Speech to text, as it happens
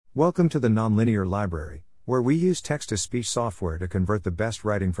Welcome to the Nonlinear Library, where we use text-to-speech software to convert the best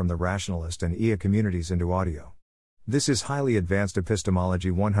writing from the Rationalist and EA communities into audio. This is Highly Advanced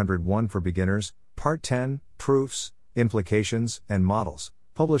Epistemology 101 for Beginners, Part 10, Proofs, Implications, and Models,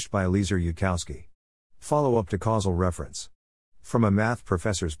 published by Eliezer Yudkowsky. Follow-up to Causal Reference. From a math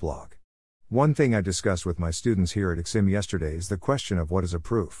professor's blog. One thing I discussed with my students here at HCSSiM yesterday is the question of what is a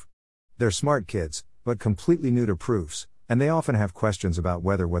proof. They're smart kids, but completely new to proofs, and they often have questions about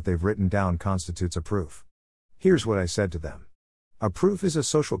whether what they've written down constitutes a proof. Here's what I said to them. A proof is a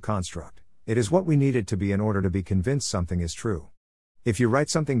social construct. It is what we need it to be in order to be convinced something is true. If you write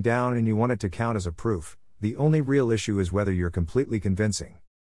something down and you want it to count as a proof, the only real issue is whether you're completely convincing.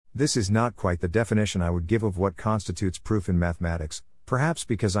 This is not quite the definition I would give of what constitutes proof in mathematics, perhaps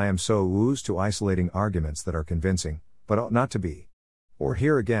because I am so used to isolating arguments that are convincing, but ought not to be. Or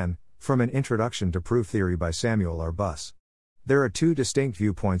here again, from an Introduction to Proof Theory by Samuel R. Buss. There are two distinct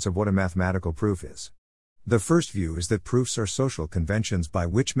viewpoints of what a mathematical proof is. The first view is that proofs are social conventions by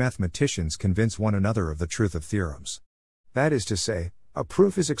which mathematicians convince one another of the truth of theorems. That is to say, a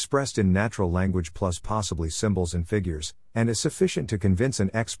proof is expressed in natural language plus possibly symbols and figures, and is sufficient to convince an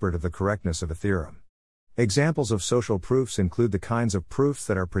expert of the correctness of a theorem. Examples of social proofs include the kinds of proofs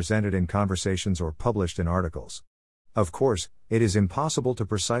that are presented in conversations or published in articles. Of course, it is impossible to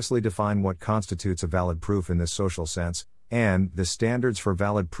precisely define what constitutes a valid proof in this social sense, and the standards for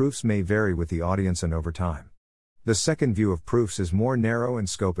valid proofs may vary with the audience and over time. The second view of proofs is more narrow in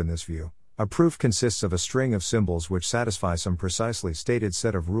scope. In this view, a proof consists of a string of symbols which satisfy some precisely stated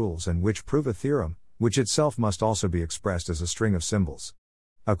set of rules and which prove a theorem, which itself must also be expressed as a string of symbols.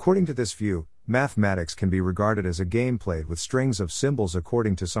 According to this view, mathematics can be regarded as a game played with strings of symbols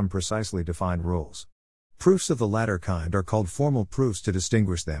according to some precisely defined rules. Proofs of the latter kind are called formal proofs to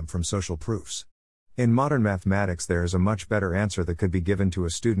distinguish them from social proofs. In modern mathematics, there is a much better answer that could be given to a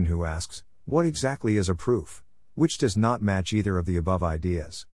student who asks, what exactly is a proof? Which does not match either of the above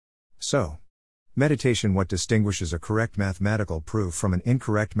ideas. So, meditation. What distinguishes a correct mathematical proof from an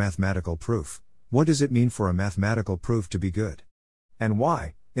incorrect mathematical proof? What does it mean for a mathematical proof to be good? And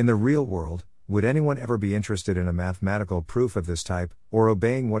why, in the real world, would anyone ever be interested in a mathematical proof of this type, or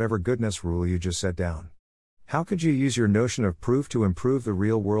obeying whatever goodness rule you just set down? How could you use your notion of proof to improve the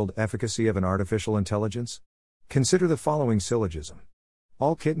real-world efficacy of an artificial intelligence? Consider the following syllogism.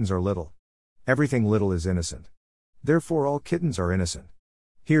 All kittens are little. Everything little is innocent. Therefore all kittens are innocent.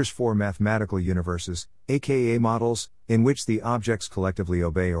 Here's 4 mathematical universes, aka models, in which the objects collectively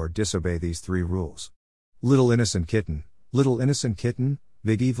obey or disobey these 3 rules. Little innocent kitten,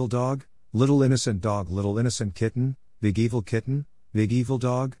 big evil dog, little innocent dog, big evil kitten, big evil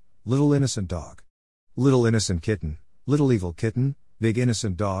dog, little innocent dog. Little innocent kitten, little evil kitten, big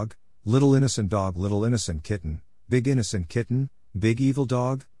innocent dog, little innocent dog, little innocent kitten, big evil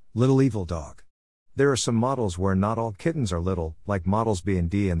dog, little evil dog. There are some models where not all kittens are little, like models B and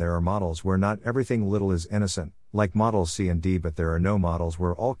D, and there are models where not everything little is innocent, like models C and D, but there are no models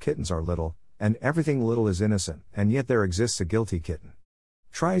where all kittens are little, and everything little is innocent, and yet there exists a guilty kitten.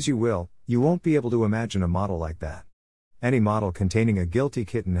 Try as you will, you won't be able to imagine a model like that. Any model containing a guilty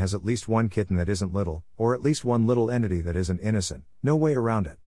kitten has at least one kitten that isn't little, or at least one little entity that isn't innocent, no way around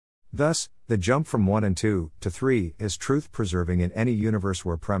it. Thus, the jump from 1 and 2 to 3 is truth-preserving in any universe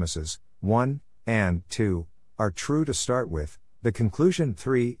where premises 1 and 2 are true to start with. The conclusion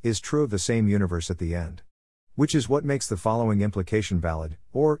 3 is true of the same universe at the end. Which is what makes the following implication valid,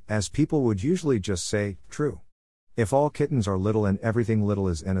 or, as people would usually just say, true. If all kittens are little and everything little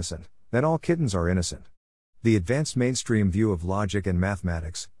is innocent, then all kittens are innocent. The advanced mainstream view of logic and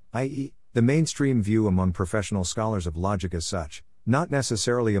mathematics, i.e., the mainstream view among professional scholars of logic as such, not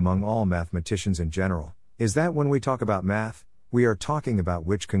necessarily among all mathematicians in general, is that when we talk about math, we are talking about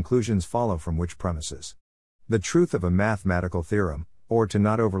which conclusions follow from which premises. The truth of a mathematical theorem, or to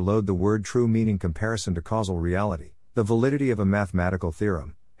not overload the word true meaning comparison to causal reality, the validity of a mathematical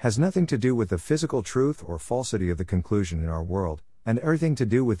theorem, has nothing to do with the physical truth or falsity of the conclusion in our world, and everything to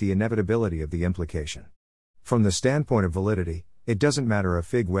do with the inevitability of the implication. From the standpoint of validity, it doesn't matter a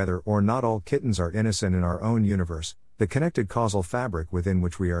fig whether or not all kittens are innocent in our own universe, the connected causal fabric within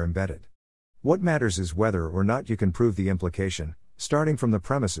which we are embedded. What matters is whether or not you can prove the implication, starting from the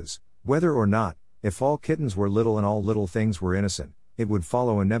premises, whether or not, if all kittens were little and all little things were innocent, it would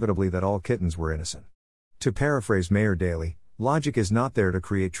follow inevitably that all kittens were innocent. To paraphrase Mayor Daley, logic is not there to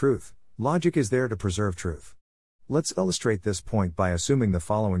create truth, logic is there to preserve truth. Let's illustrate this point by assuming the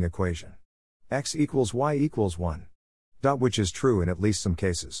following equation. X equals Y equals 1. Which is true in at least some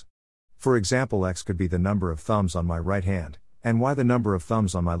cases. For example, X could be the number of thumbs on my right hand, and Y the number of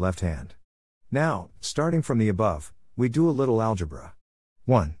thumbs on my left hand. Now, starting from the above, we do a little algebra.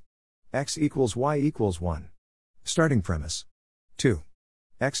 1. x equals y equals 1. Starting premise. 2.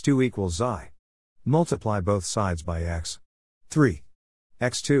 x2 equals xi. Multiply both sides by x. 3.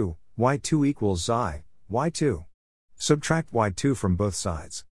 x2, y2 equals xi, y2. Subtract y2 from both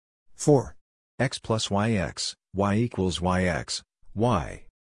sides. 4. X plus yx, y equals yx, y.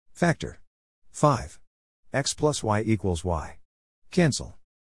 Factor. 5. X plus y equals y. Cancel.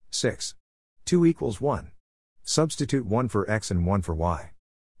 6. 2 equals 1. Substitute 1 for x and 1 for y.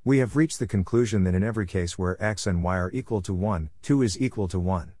 We have reached the conclusion that in every case where x and y are equal to 1, 2 is equal to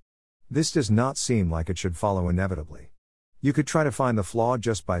 1. This does not seem like it should follow inevitably. You could try to find the flaw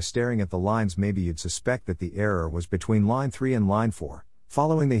just by staring at the lines. Maybe you'd suspect that the error was between line 3 and line 4,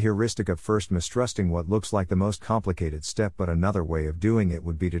 following the heuristic of first mistrusting what looks like the most complicated step. But another way of doing it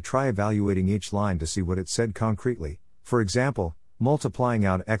would be to try evaluating each line to see what it said concretely. For example, multiplying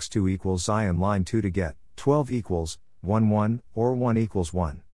out x2 equals xi in line 2 to get 12 equals 1 1 or 1 equals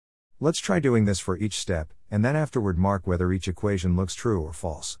 1. Let's try doing this for each step, and then afterward mark whether each equation looks true or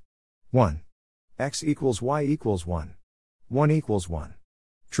false. 1. X equals y equals 1. 1 equals 1.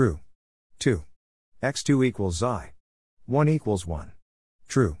 True. 2. x2 equals xi. 1 equals 1.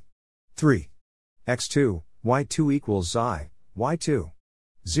 True. 3. x2, y2 equals xi, y2.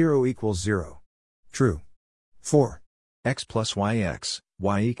 0 equals 0. True. 4. X plus yx,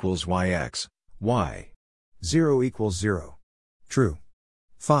 y equals yx, y. 0 equals 0. True.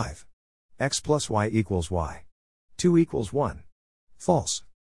 5. X plus y equals y. 2 equals 1. False.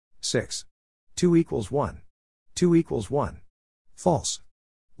 6. 2 equals 1. 2 equals 1. False.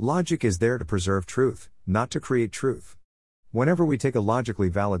 Logic is there to preserve truth, not to create truth. Whenever we take a logically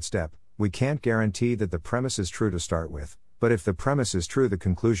valid step, we can't guarantee that the premise is true to start with, but if the premise is true, the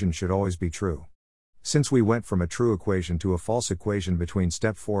conclusion should always be true. Since we went from a true equation to a false equation between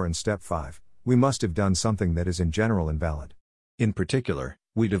step 4 and step 5, we must have done something that is in general invalid. In particular,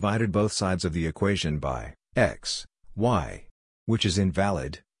 we divided both sides of the equation by x, y, which is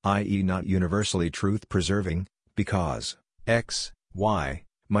invalid, i.e. not universally truth-preserving, because x, y,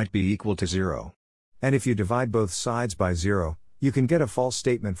 might be equal to 0. And if you divide both sides by 0, you can get a false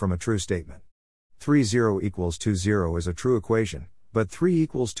statement from a true statement. 3 0 equals 2 0 is a true equation, but 3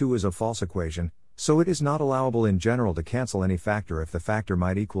 equals 2 is a false equation, so it is not allowable in general to cancel any factor if the factor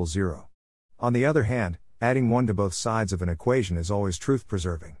might equal 0. On the other hand, adding 1 to both sides of an equation is always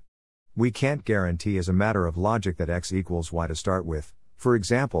truth-preserving. We can't guarantee as a matter of logic that x equals y to start with. For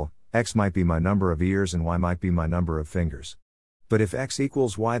example, x might be my number of ears and y might be my number of fingers. But if x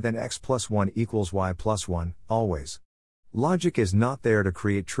equals y, then x plus 1 equals y plus 1, always. Logic is not there to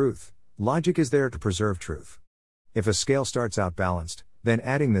create truth, logic is there to preserve truth. If a scale starts out balanced, then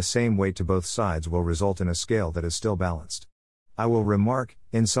adding the same weight to both sides will result in a scale that is still balanced. I will remark,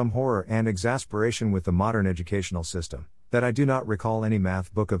 in some horror and exasperation with the modern educational system, that I do not recall any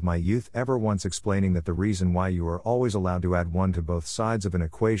math book of my youth ever once explaining that the reason why you are always allowed to add 1 to both sides of an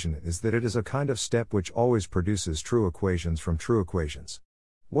equation is that it is a kind of step which always produces true equations from true equations.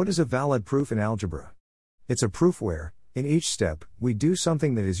 What is a valid proof in algebra? It's a proof where, in each step, we do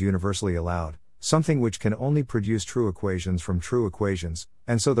something that is universally allowed, something which can only produce true equations from true equations,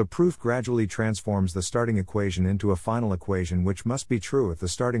 and so the proof gradually transforms the starting equation into a final equation which must be true if the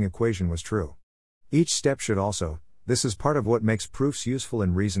starting equation was true. Each step should also, this is part of what makes proofs useful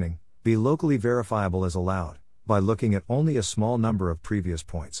in reasoning, be locally verifiable as allowed, by looking at only a small number of previous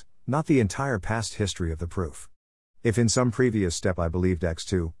points, not the entire past history of the proof. If in some previous step I believed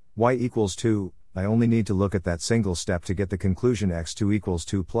x2, y equals 2, I only need to look at that single step to get the conclusion x2 equals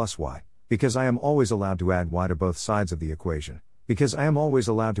 2 plus y, because I am always allowed to add y to both sides of the equation, because I am always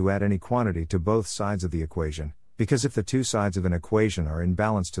allowed to add any quantity to both sides of the equation, because if the two sides of an equation are in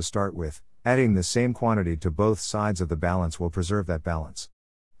balance to start with, adding the same quantity to both sides of the balance will preserve that balance.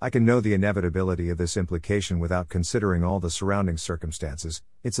 I can know the inevitability of this implication without considering all the surrounding circumstances.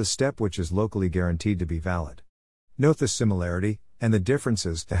 It's a step which is locally guaranteed to be valid. Note the similarity, and the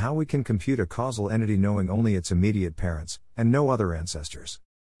differences to how we can compute a causal entity knowing only its immediate parents, and no other ancestors.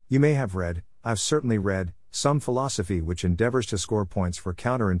 You may have read, I've certainly read, some philosophy which endeavors to score points for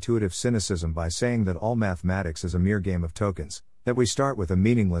counterintuitive cynicism by saying that all mathematics is a mere game of tokens, that we start with a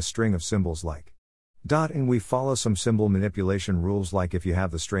meaningless string of symbols like dot and we follow some symbol manipulation rules like if you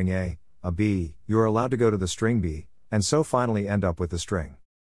have the string A, B, you are allowed to go to the string B, and so finally end up with the string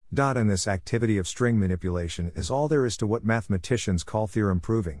dot. And this activity of string manipulation is all there is to what mathematicians call theorem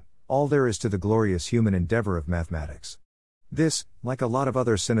proving, all there is to the glorious human endeavor of mathematics. This, like a lot of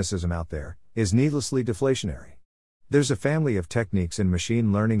other cynicism out there, is needlessly deflationary. There's a family of techniques in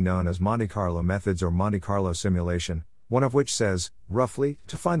machine learning known as Monte Carlo methods or Monte Carlo simulation, one of which says, roughly,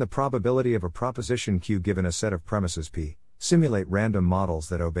 to find the probability of a proposition Q given a set of premises P, simulate random models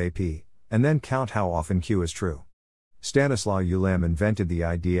that obey P, and then count how often Q is true. Stanislaw Ulam invented the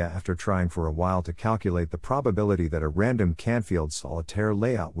idea after trying for a while to calculate the probability that a random Canfield solitaire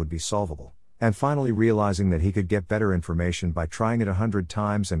layout would be solvable, and finally realizing that he could get better information by trying it 100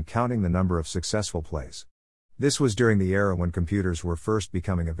 times and counting the number of successful plays. This was during the era when computers were first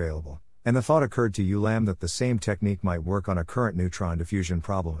becoming available, and the thought occurred to Ulam that the same technique might work on a current neutron diffusion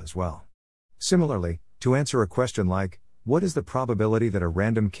problem as well. Similarly, to answer a question like, what is the probability that a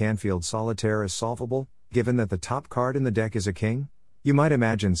random Canfield solitaire is solvable, given that the top card in the deck is a king? You might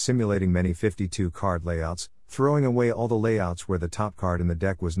imagine simulating many 52-card layouts, throwing away all the layouts where the top card in the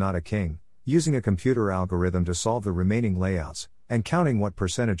deck was not a king, using a computer algorithm to solve the remaining layouts, and counting what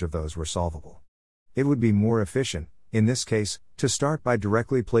percentage of those were solvable. It would be more efficient, in this case, to start by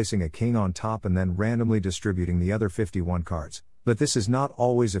directly placing a king on top and then randomly distributing the other 51 cards, but this is not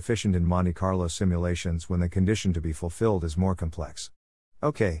always efficient in Monte Carlo simulations when the condition to be fulfilled is more complex.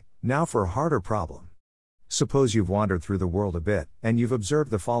 Okay, now for a harder problem. Suppose you've wandered through the world a bit, and you've observed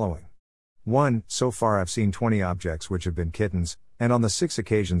the following. 1. So far I've seen 20 objects which have been kittens, and on the 6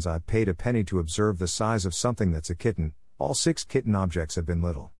 occasions I've paid a penny to observe the size of something that's a kitten, all 6 kitten objects have been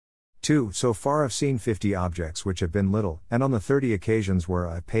little. 2. So far I've seen 50 objects which have been little, and on the 30 occasions where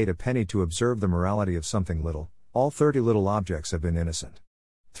I've paid a penny to observe the morality of something little, all 30 little objects have been innocent.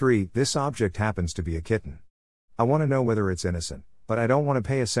 3. This object happens to be a kitten. I want to know whether it's innocent, but I don't want to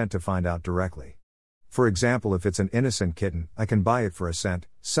pay a cent to find out directly. For example, if it's an innocent kitten, I can buy it for a cent,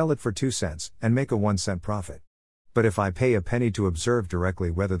 sell it for 2 cents, and make a 1-cent profit. But if I pay a penny to observe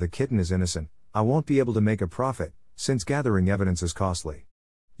directly whether the kitten is innocent, I won't be able to make a profit, since gathering evidence is costly.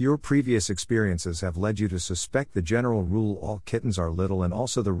 Your previous experiences have led you to suspect the general rule all kittens are little and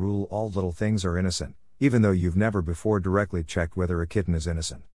also the rule all little things are innocent, even though you've never before directly checked whether a kitten is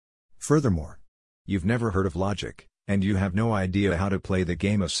innocent. Furthermore, you've never heard of logic, and you have no idea how to play the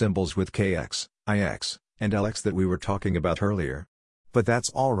game of symbols with kx, ix, and lx that we were talking about earlier. But that's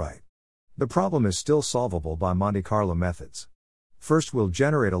alright. The problem is still solvable by Monte Carlo methods. First, we'll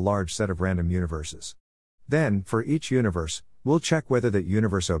generate a large set of random universes. Then, for each universe, we'll check whether that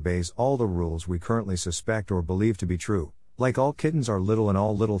universe obeys all the rules we currently suspect or believe to be true, like all kittens are little and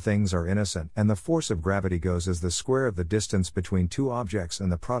all little things are innocent, and the force of gravity goes as the square of the distance between 2 objects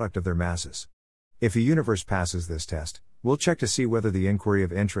and the product of their masses. If a universe passes this test, we'll check to see whether the inquiry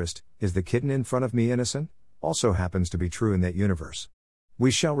of interest, is the kitten in front of me innocent, also happens to be true in that universe.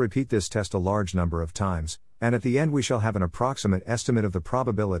 We shall repeat this test a large number of times, and at the end we shall have an approximate estimate of the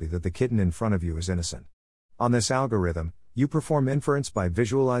probability that the kitten in front of you is innocent. On this algorithm, you perform inference by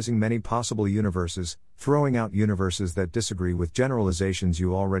visualizing many possible universes, throwing out universes that disagree with generalizations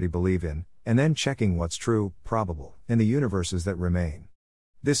you already believe in, and then checking what's true, probable, in the universes that remain.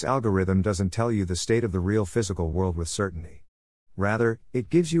 This algorithm doesn't tell you the state of the real physical world with certainty. Rather, it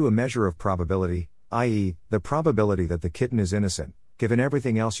gives you a measure of probability, i.e., the probability that the kitten is innocent, given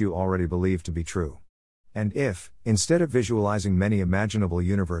everything else you already believe to be true. And if, instead of visualizing many imaginable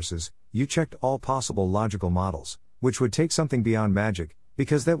universes, you checked all possible logical models, which would take something beyond magic,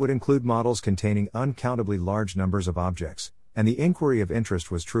 because that would include models containing uncountably large numbers of objects, and the inquiry of interest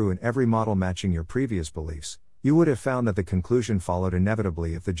was true in every model matching your previous beliefs, you would have found that the conclusion followed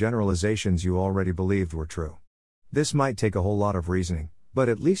inevitably if the generalizations you already believed were true. This might take a whole lot of reasoning, but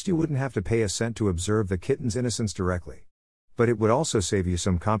at least you wouldn't have to pay a cent to observe the kitten's innocence directly. But it would also save you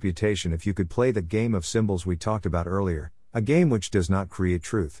some computation if you could play that game of symbols we talked about earlier, a game which does not create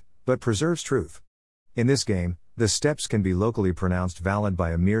truth, but preserves truth. In this game, the steps can be locally pronounced valid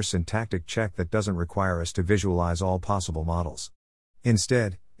by a mere syntactic check that doesn't require us to visualize all possible models.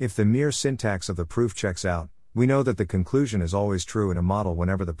 Instead, if the mere syntax of the proof checks out, we know that the conclusion is always true in a model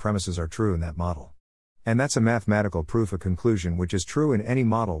whenever the premises are true in that model. And that's a mathematical proof, a conclusion which is true in any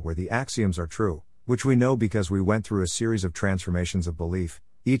model where the axioms are true, which we know because we went through a series of transformations of belief,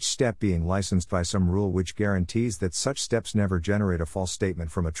 each step being licensed by some rule which guarantees that such steps never generate a false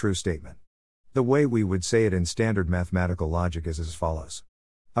statement from a true statement. The way we would say it in standard mathematical logic is as follows.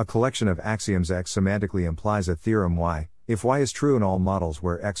 A collection of axioms X semantically implies a theorem Y, if Y is true in all models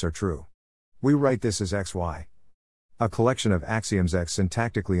where X are true. We write this as XY. A collection of axioms X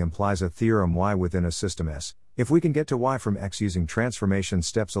syntactically implies a theorem Y within a system S. If we can get to Y from X using transformation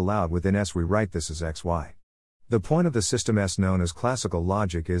steps allowed within S, we write this as XY. The point of the system S known as classical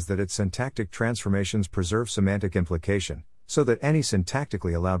logic is that its syntactic transformations preserve semantic implication, so that any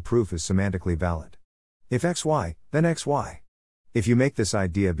syntactically allowed proof is semantically valid. If XY, then XY. If you make this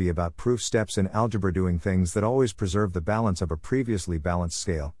idea be about proof steps in algebra doing things that always preserve the balance of a previously balanced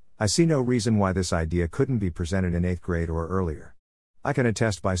scale, I see no reason why this idea couldn't be presented in 8th grade or earlier. I can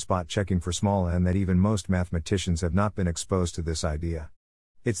attest by spot checking for small n that even most mathematicians have not been exposed to this idea.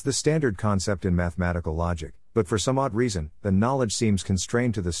 It's the standard concept in mathematical logic, but for some odd reason, the knowledge seems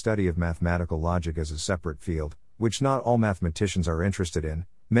constrained to the study of mathematical logic as a separate field, which not all mathematicians are interested in.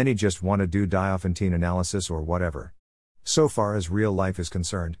 Many just want to do Diophantine analysis or whatever. So far as real life is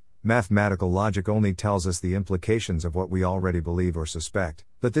concerned, mathematical logic only tells us the implications of what we already believe or suspect,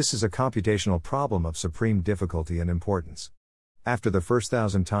 but this is a computational problem of supreme difficulty and importance. After the first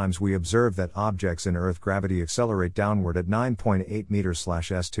 1,000 times we observe that objects in Earth gravity accelerate downward at 9.8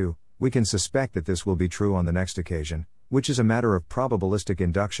 meters/s2, we can suspect that this will be true on the next occasion, which is a matter of probabilistic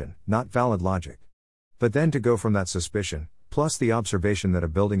induction, not valid logic. But then to go from that suspicion, plus the observation that a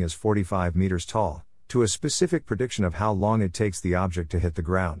building is 45 meters tall, to a specific prediction of how long it takes the object to hit the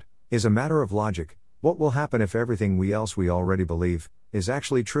ground, is a matter of logic. What will happen if everything we already believe is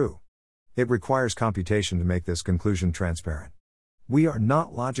actually true? It requires computation to make this conclusion transparent. We are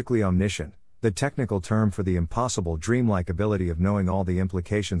not logically omniscient, the technical term for the impossible dreamlike ability of knowing all the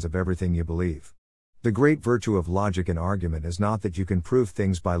implications of everything you believe. The great virtue of logic and argument is not that you can prove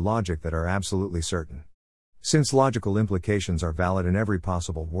things by logic that are absolutely certain. Since logical implications are valid in every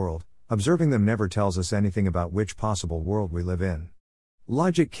possible world, observing them never tells us anything about which possible world we live in.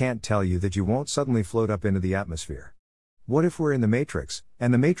 Logic can't tell you that you won't suddenly float up into the atmosphere. What if we're in the Matrix,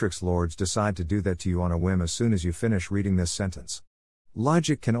 and the Matrix lords decide to do that to you on a whim as soon as you finish reading this sentence?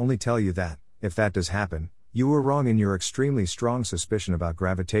 Logic can only tell you that, if that does happen, you were wrong in your extremely strong suspicion about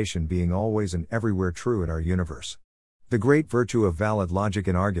gravitation being always and everywhere true in our universe. The great virtue of valid logic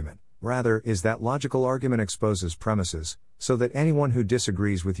and argument, rather, is that logical argument exposes premises, so that anyone who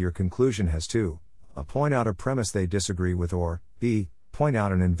disagrees with your conclusion has to a. Point out a premise they disagree with, or b. Point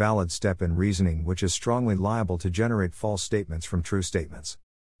out an invalid step in reasoning which is strongly liable to generate false statements from true statements.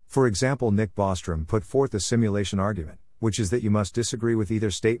 For example, Nick Bostrom put forth a simulation argument, which is that you must disagree with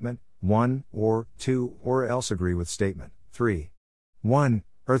either statement 1 or 2 or else agree with statement 3. 1.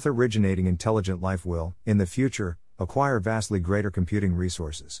 Earth originating intelligent life will, in the future, acquire vastly greater computing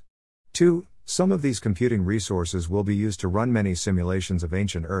resources. 2. Some of these computing resources will be used to run many simulations of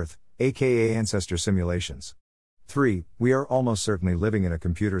ancient Earth, aka ancestor simulations. 3. We are almost certainly living in a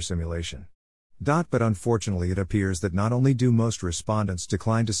computer simulation. But unfortunately it appears that not only do most respondents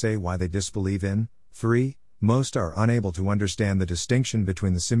decline to say why they disbelieve in 3, most are unable to understand the distinction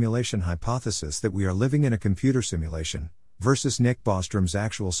between the simulation hypothesis that we are living in a computer simulation, versus Nick Bostrom's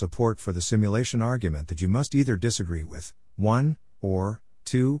actual support for the simulation argument that you must either disagree with 1, or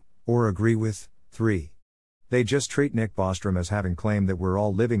 2, or agree with 3. They just treat Nick Bostrom as having claimed that we're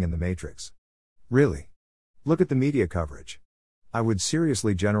all living in the Matrix. Really? Look at the media coverage. I would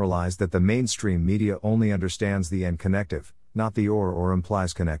seriously generalize that the mainstream media only understands the and connective, not the or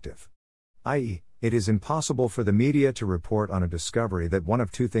implies connective. I.e., it is impossible for the media to report on a discovery that one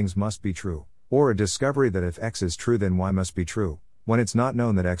of two things must be true, or a discovery that if X is true then Y must be true, when it's not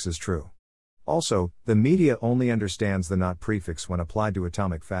known that X is true. Also, the media only understands the not prefix when applied to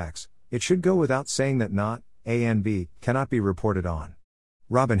atomic facts. It should go without saying that not A and B cannot be reported on.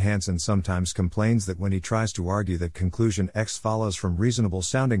 Robin Hanson sometimes complains that when he tries to argue that conclusion X follows from reasonable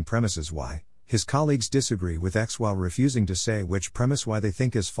sounding premises Y, his colleagues disagree with X while refusing to say which premise Y they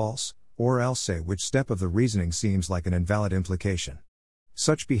think is false, or else say which step of the reasoning seems like an invalid implication.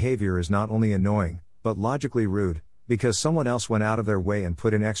 Such behavior is not only annoying, but logically rude, because someone else went out of their way and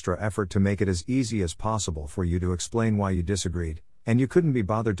put in extra effort to make it as easy as possible for you to explain why you disagreed, and you couldn't be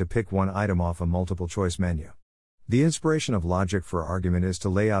bothered to pick one item off a multiple choice menu. The inspiration of logic for argument is to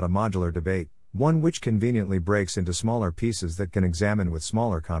lay out a modular debate, one which conveniently breaks into smaller pieces that can examine with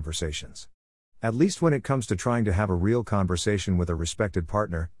smaller conversations. At least when it comes to trying to have a real conversation with a respected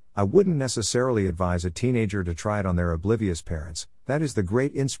partner, I wouldn't necessarily advise a teenager to try it on their oblivious parents. That is the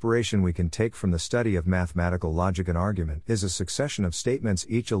great inspiration we can take from the study of mathematical logic and argument is a succession of statements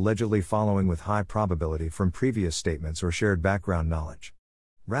each allegedly following with high probability from previous statements or shared background knowledge.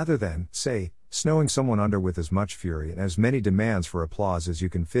 Rather than, say, snowing someone under with as much fury and as many demands for applause as you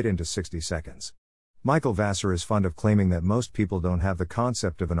can fit into 60 seconds. Michael Vassar is fond of claiming that most people don't have the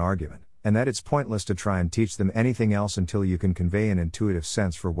concept of an argument, and that it's pointless to try and teach them anything else until you can convey an intuitive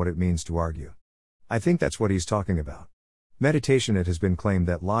sense for what it means to argue. I think that's what he's talking about. Meditation. It has been claimed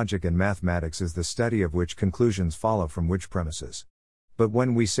that logic and mathematics is the study of which conclusions follow from which premises. But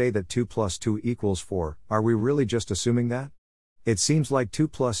when we say that 2 plus 2 equals 4, are we really just assuming that? It seems like 2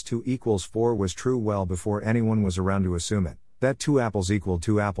 plus 2 equals 4 was true well before anyone was around to assume it, that 2 apples equaled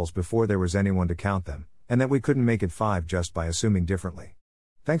 2 apples before there was anyone to count them, and that we couldn't make it 5 just by assuming differently.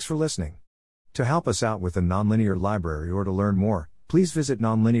 Thanks for listening. To help us out with the Nonlinear Library or to learn more, please visit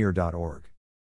nonlinear.org.